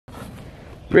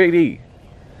Brady,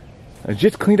 I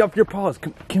just cleaned up your paws.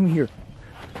 Come here.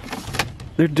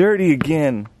 They're dirty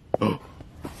again.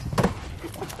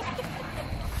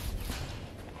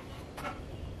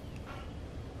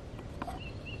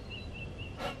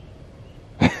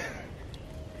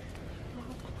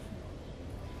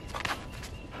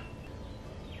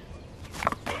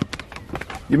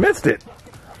 You missed it.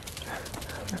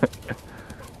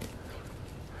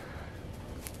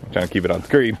 I'm trying to keep it on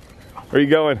screen. Where are you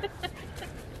going?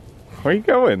 Where are you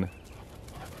going?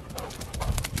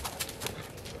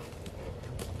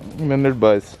 And then there's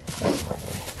Buzz.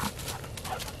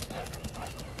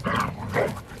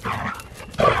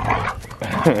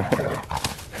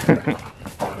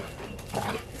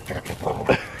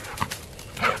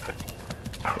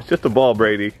 It's just a ball,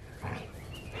 Brady.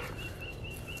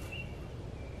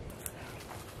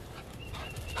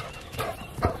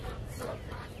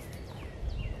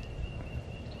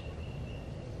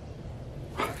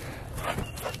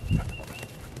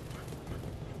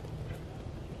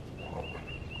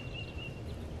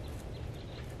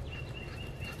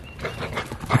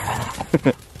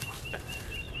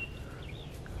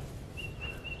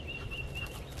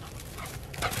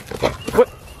 What?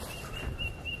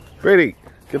 Brady,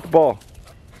 get the ball.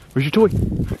 Where's your toy?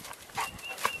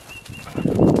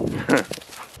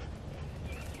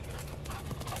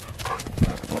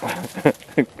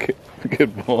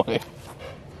 Good boy.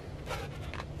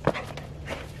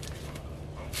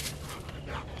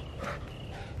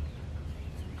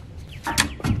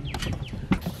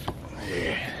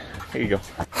 Here you go.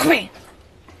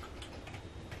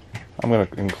 I'm gonna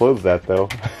enclose that though,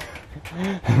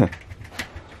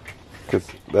 because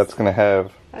that's gonna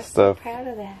have stuff. So proud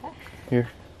of that. Here,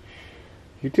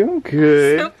 you're doing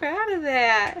good. So proud of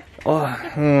that.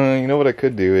 Oh, you know what I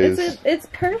could do is it's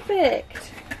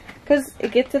perfect because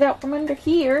it gets it out from under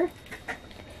here.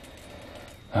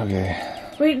 Okay.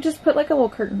 Wait, just put like a little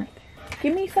curtain right there.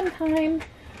 Give me some time.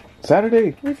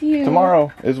 Saturday with you.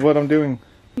 Tomorrow is what I'm doing.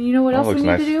 You know what else we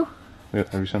need to do? Yeah,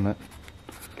 have you seen that?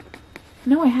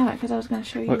 No, I haven't, because I was going to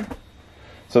show you. Look.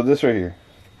 So this right here,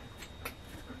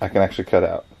 I can actually cut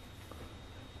out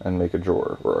and make a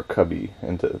drawer or a cubby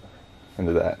into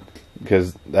that,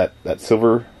 because that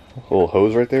silver little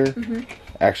hose right there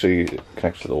actually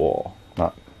connects to the wall,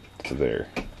 not to there.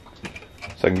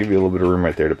 So I can give you a little bit of room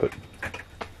right there to put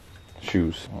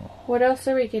shoes. What else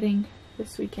are we getting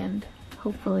this weekend?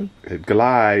 Hopefully. It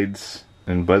glides,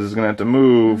 and Buzz is gonna have to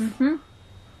move.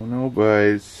 Oh no,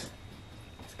 Buzz.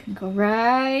 Gonna go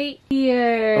right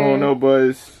here. Oh no,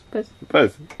 Buzz. Buzz.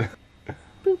 Buzz.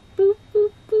 Boop, boop,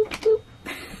 boop, boop,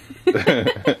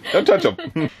 boop. Don't touch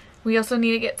him. We also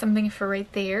need to get something for right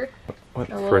there. What?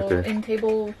 A Right there. end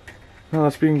table. No,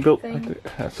 it's being built.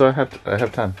 So I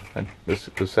have time. This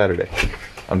Saturday.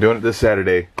 I'm doing it this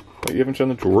Saturday. What, you haven't shown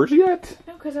the drawers yet?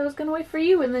 No, because I was gonna wait for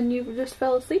you, and then you just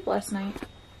fell asleep last night.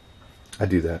 I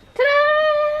do that.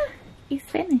 Ta-da! He's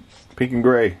finished. Pink and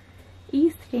gray.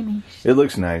 He's finished. It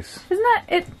looks nice. Isn't that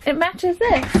it? It matches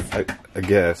this. I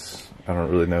guess. I don't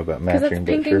really know about matching. Because it's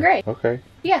pink and gray. Okay.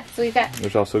 Yeah, so we got.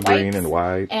 There's also green and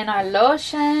white. And our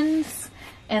lotions,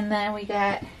 and then we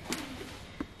got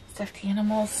stuffed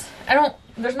animals.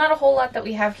 There's not a whole lot that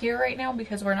we have here right now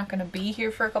because we're not going to be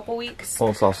here for a couple weeks. Well,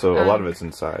 it's also a lot of it's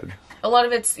inside. A lot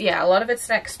of it's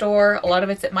next door. A lot of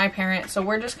it's at my parents. So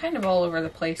we're just kind of all over the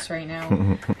place right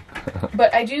now.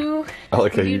 But I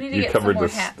like how you covered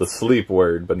the sleep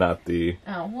word, but not the.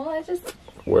 Oh well, I just.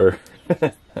 Word.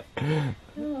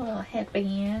 Oh,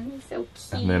 headband, so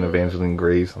cute. And then Evangeline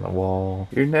Grace on the wall.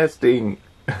 You're nesting.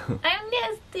 I'm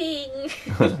nesting.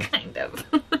 Kind of.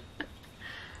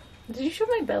 Did you show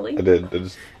my belly? I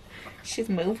did. She's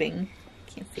moving.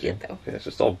 Can't see it though. Yeah, it's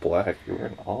just all black. You're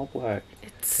wearing all black.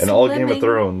 It's and all Game of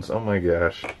Thrones. Oh my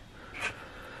gosh.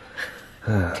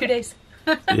 2 days.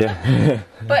 Yeah.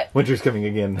 But winter's coming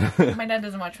again. My dad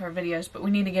doesn't watch our videos, but we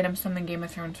need to get him something Game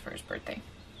of Thrones for his birthday.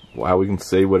 Wow, we can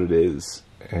say what it is,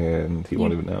 and he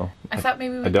won't even know. I thought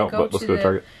maybe we could go to the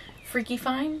Target. Freaky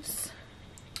Finds.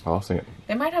 I was thinking.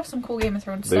 They might have some cool Game of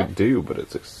Thrones stuff. They do, but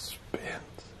it's expensive.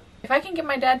 If I can get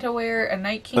my dad to wear a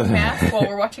Night King mask while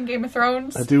we're watching Game of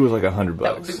Thrones, I do with like $100.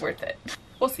 That would be worth it.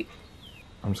 We'll see.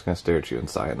 I'm just gonna stare at you and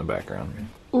sigh in the background.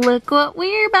 Look what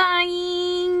we're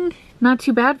buying! Not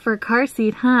too bad for a car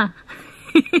seat, huh?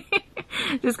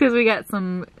 Just because we got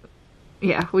some,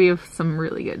 yeah, we have some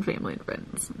really good family and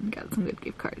friends and got some good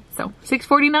gift cards. So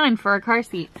 $6.49 for our car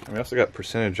seat. And we also got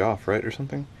percentage off, right, or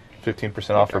something?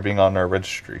 15% off for being on our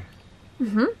registry.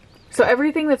 So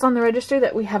everything that's on the register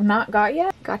that we have not got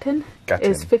yet,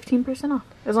 is 15% off.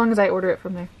 As long as I order it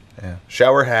from there. Yeah.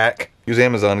 Shower hack. Use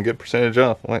Amazon and get percentage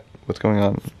off. What's going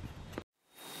on?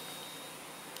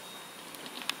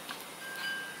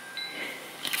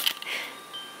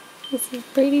 This is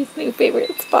Brady's new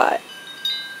favorite spot.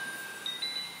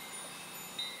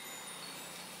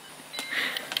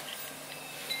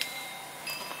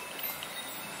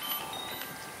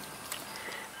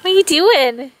 What are you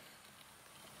doing?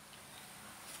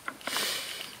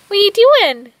 What are you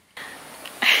doing?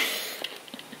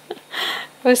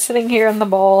 I was sitting here in the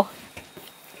bowl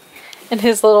and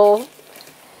his little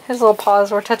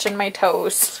paws were touching my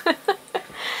toes.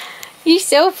 You're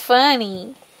so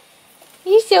funny.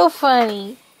 You're so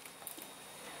funny.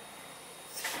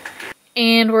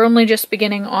 And we're only just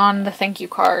beginning on the thank you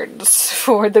cards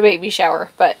for the baby shower,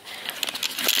 but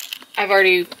I've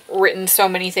already written so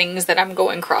many things that I'm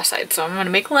going cross-eyed, so I'm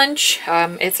gonna make lunch.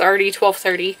 It's already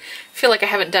 12:30. I feel like I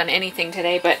haven't done anything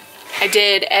today, but I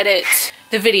did edit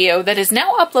the video that is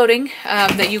now uploading,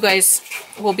 that you guys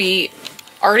will be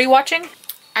already watching.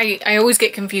 I always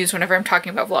get confused whenever I'm talking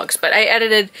about vlogs, but I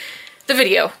edited the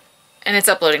video and it's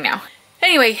uploading now.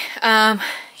 Anyway,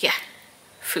 yeah,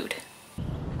 food.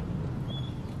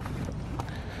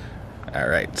 All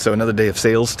right, so another day of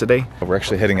sales today. We're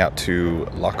actually heading out to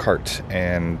Lockhart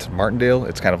and Martindale.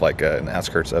 It's kind of like in the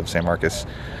outskirts of San Marcos.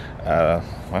 Well,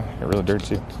 they're really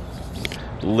dirty too.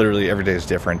 Literally every day is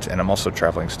different, and I'm also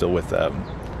traveling still with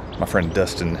my friend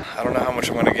Dustin. I don't know how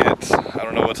much I'm gonna get. I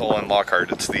don't know what's all in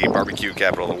Lockhart. It's the barbecue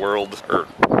capital of the world, or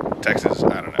Texas,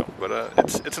 I don't know. But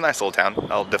it's a nice little town.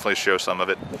 I'll definitely show some of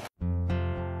it.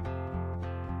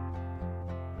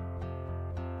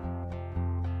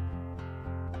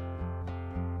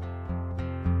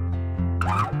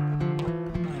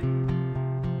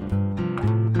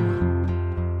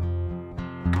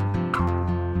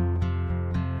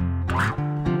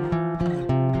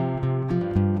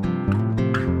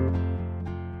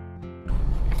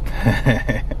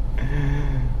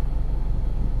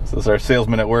 So this is our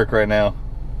salesman at work right now.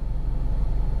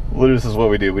 Literally, this is what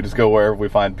we do. We just go wherever we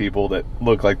find people that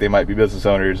look like they might be business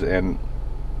owners and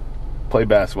play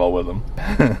basketball with them.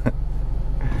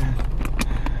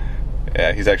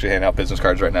 Yeah, he's actually handing out business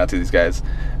cards right now to these guys.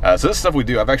 So this stuff we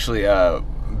do. I've actually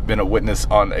been a witness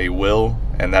on a will,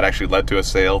 and that actually led to a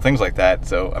sale, things like that.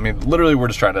 So, I mean, literally we're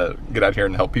just trying to get out here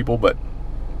and help people, but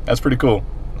that's pretty cool.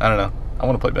 I don't know. I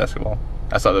want to play basketball.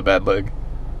 I saw the bad leg.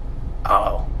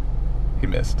 Oh, he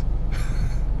missed.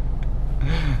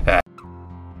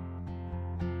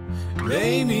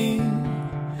 Maybe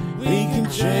we can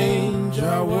change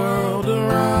our world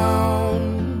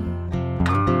around.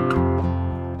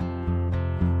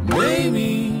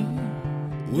 Maybe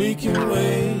we can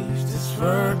waste this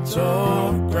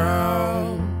fertile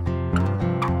ground.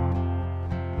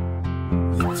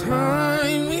 The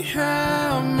time we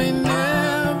have may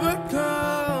never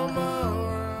come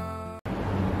around.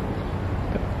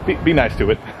 Be nice to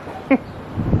it.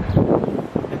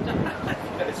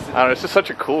 I don't know, it's just such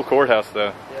a cool courthouse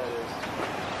though. Yeah, it is.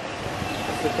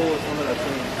 It's the coolest one that I've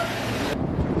seen.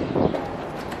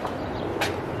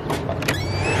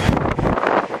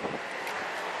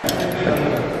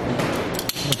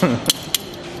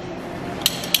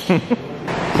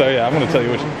 So yeah, I'm gonna tell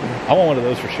you which. I want one of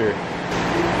those for sure.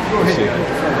 Let's see.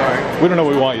 We don't know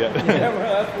what we want yet.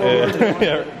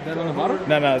 Yeah. That on the bottom?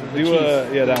 No, do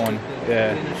yeah, that one.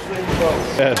 Yeah.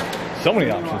 So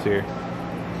many options here.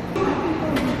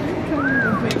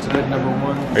 It's good, number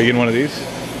one. Are you getting one of these? Oh,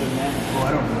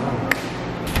 I don't know.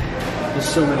 There's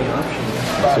so many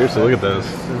options. Seriously, look at those.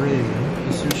 They're really good.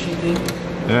 The sushi thing?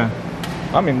 Yeah.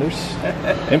 I mean, there's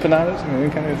empanadas. I mean,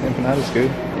 any kind of empanadas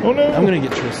good. Oh no! I'm gonna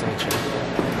get Tristan a check.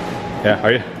 Yeah,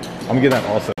 are you? I'm gonna get that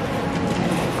also.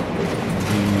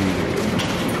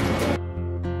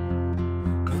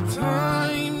 The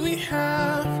time we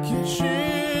have can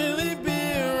surely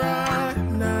be right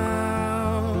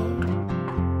now.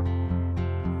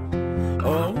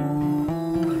 Oh.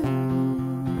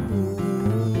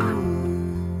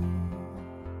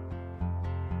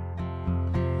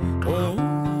 Oh.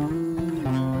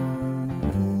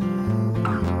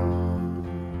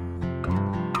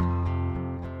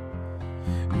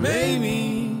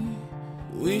 Maybe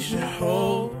we should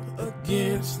hope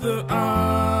against the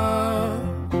odds.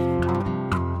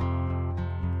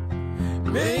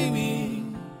 Maybe.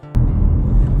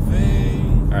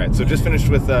 All right, so just finished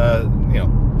with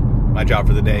my job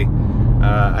for the day.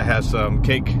 I have some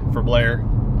cake for Blair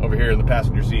over here in the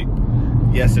passenger seat.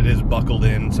 Yes, it is buckled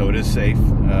in, so it is safe.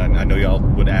 I know y'all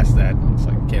would ask that. It's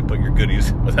like, you can't put your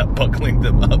goodies without buckling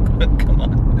them up. Come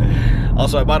on.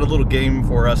 Also, I bought a little game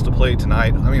for us to play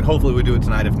tonight. I mean, hopefully we do it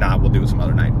tonight. If not, we'll do it some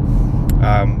other night.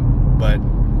 But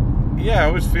yeah, I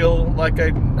always feel like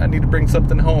I need to bring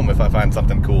something home if I find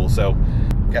something cool. So,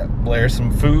 got Blair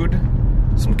some food,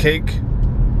 some cake,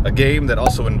 a game that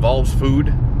also involves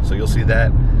food. So you'll see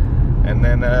that. and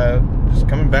then just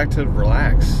coming back to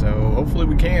relax. So hopefully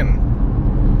we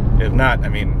can. If not, I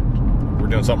mean, we're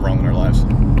doing something wrong in our lives.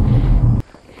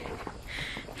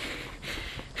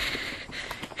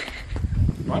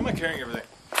 Why am I carrying everything?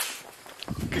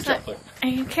 Good job, Blair.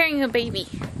 I'm carrying a baby.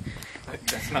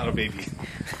 That's not a baby.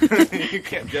 You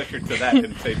can't gesture to that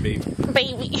and say baby.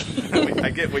 Baby. I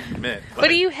get what you meant. What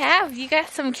do you have? You got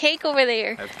some cake over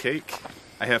there. I have cake.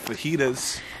 I have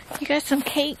fajitas. You got some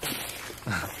cake.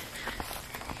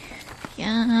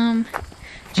 Yum.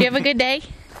 Did you have a good day?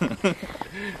 Don't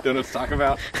know what to talk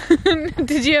about.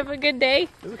 Did you have a good day?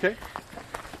 It's okay.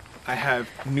 I have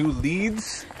new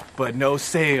leads, but no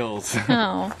sales.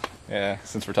 Oh. Yeah,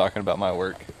 since we're talking about my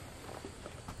work.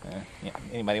 Yeah.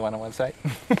 Anybody want a website?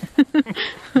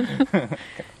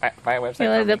 Buy a website. You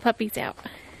let the puppies out.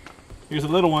 Here's a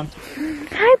little one.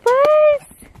 Hi, Buzz.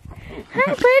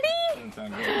 Hi,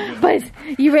 buddy. Buzz,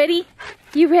 you ready?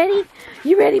 You ready?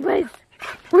 You ready, Buzz?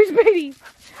 Where's Brady?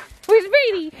 Where's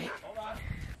Brady?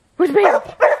 Where's Brady?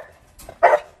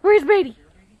 Where's Brady?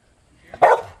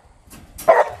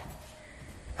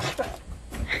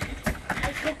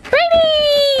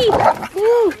 Brady!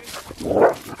 Woo.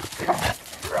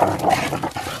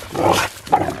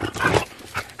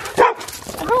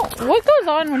 What goes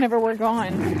on whenever we're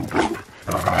gone?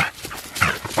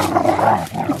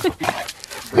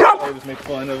 Always make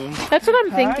fun of him. That's what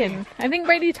I'm thinking. I think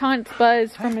Brady taunts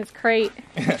Buzz from his crate.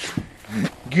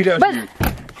 Get out Buzz! here.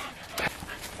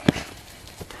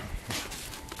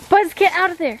 Buzz, get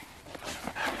out of there!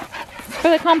 For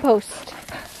the compost.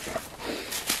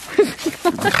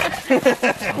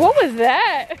 What was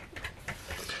that?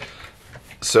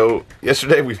 So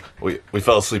yesterday we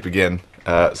fell asleep again.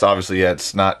 So obviously, yeah,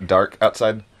 it's not dark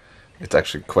outside. It's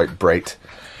actually quite bright.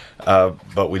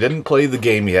 But we didn't play the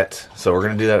game yet. So we're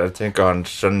going to do that, I think, on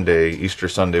Sunday, Easter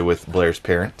Sunday, with Blair's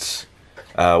parents.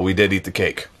 We did eat the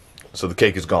cake. So the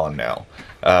cake is gone now.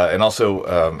 And also,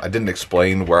 I didn't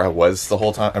explain where I was the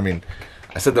whole time. I mean,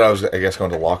 I said that I was, I guess,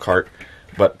 going to Lockhart.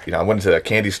 But, you know, I went to a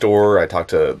candy store. I talked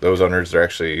to those owners. They're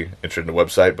actually interested in the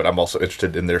website. But I'm also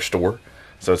interested in their store.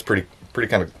 So it's pretty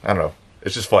kind of, I don't know.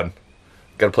 It's just fun.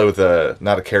 Got to play with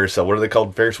not a carousel. What are they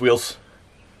called? Ferris wheels?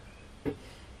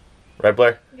 Right,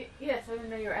 Blair? Yes, I didn't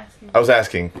know you were asking. I was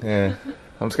asking. Yeah.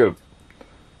 I'm just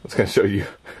gonna show you.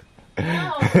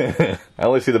 No. I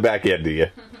only see the back end, do you?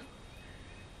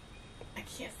 I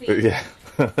can't see. Yeah.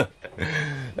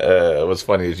 What's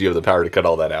funny is you have the power to cut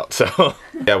all that out. So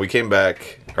yeah, we came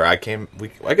back, or I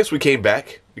guess we came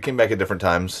back. We came back at different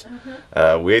times.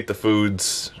 We ate the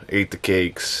foods, ate the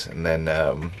cakes, and then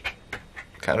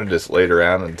kind of just laid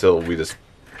around until we just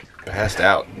passed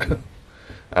out.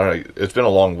 I don't know. It's been a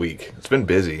long week. It's been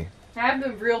busy. I've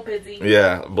been real busy.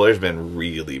 Yeah, Blair's been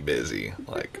really busy,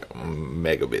 like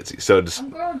mega busy. So just I'm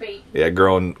growing baby. yeah,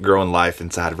 growing life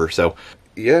inside of her. So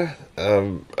yeah,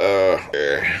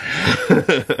 okay.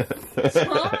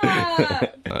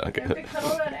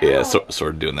 Yeah, sort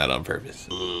of doing that on purpose.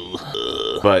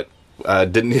 But we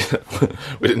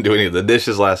didn't do any of the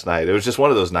dishes last night. It was just one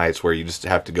of those nights where you just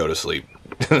have to go to sleep.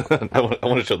 I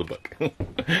want to show the book.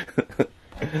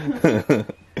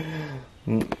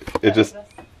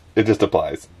 It just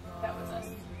applies. That was us.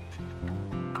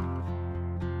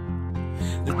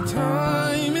 The time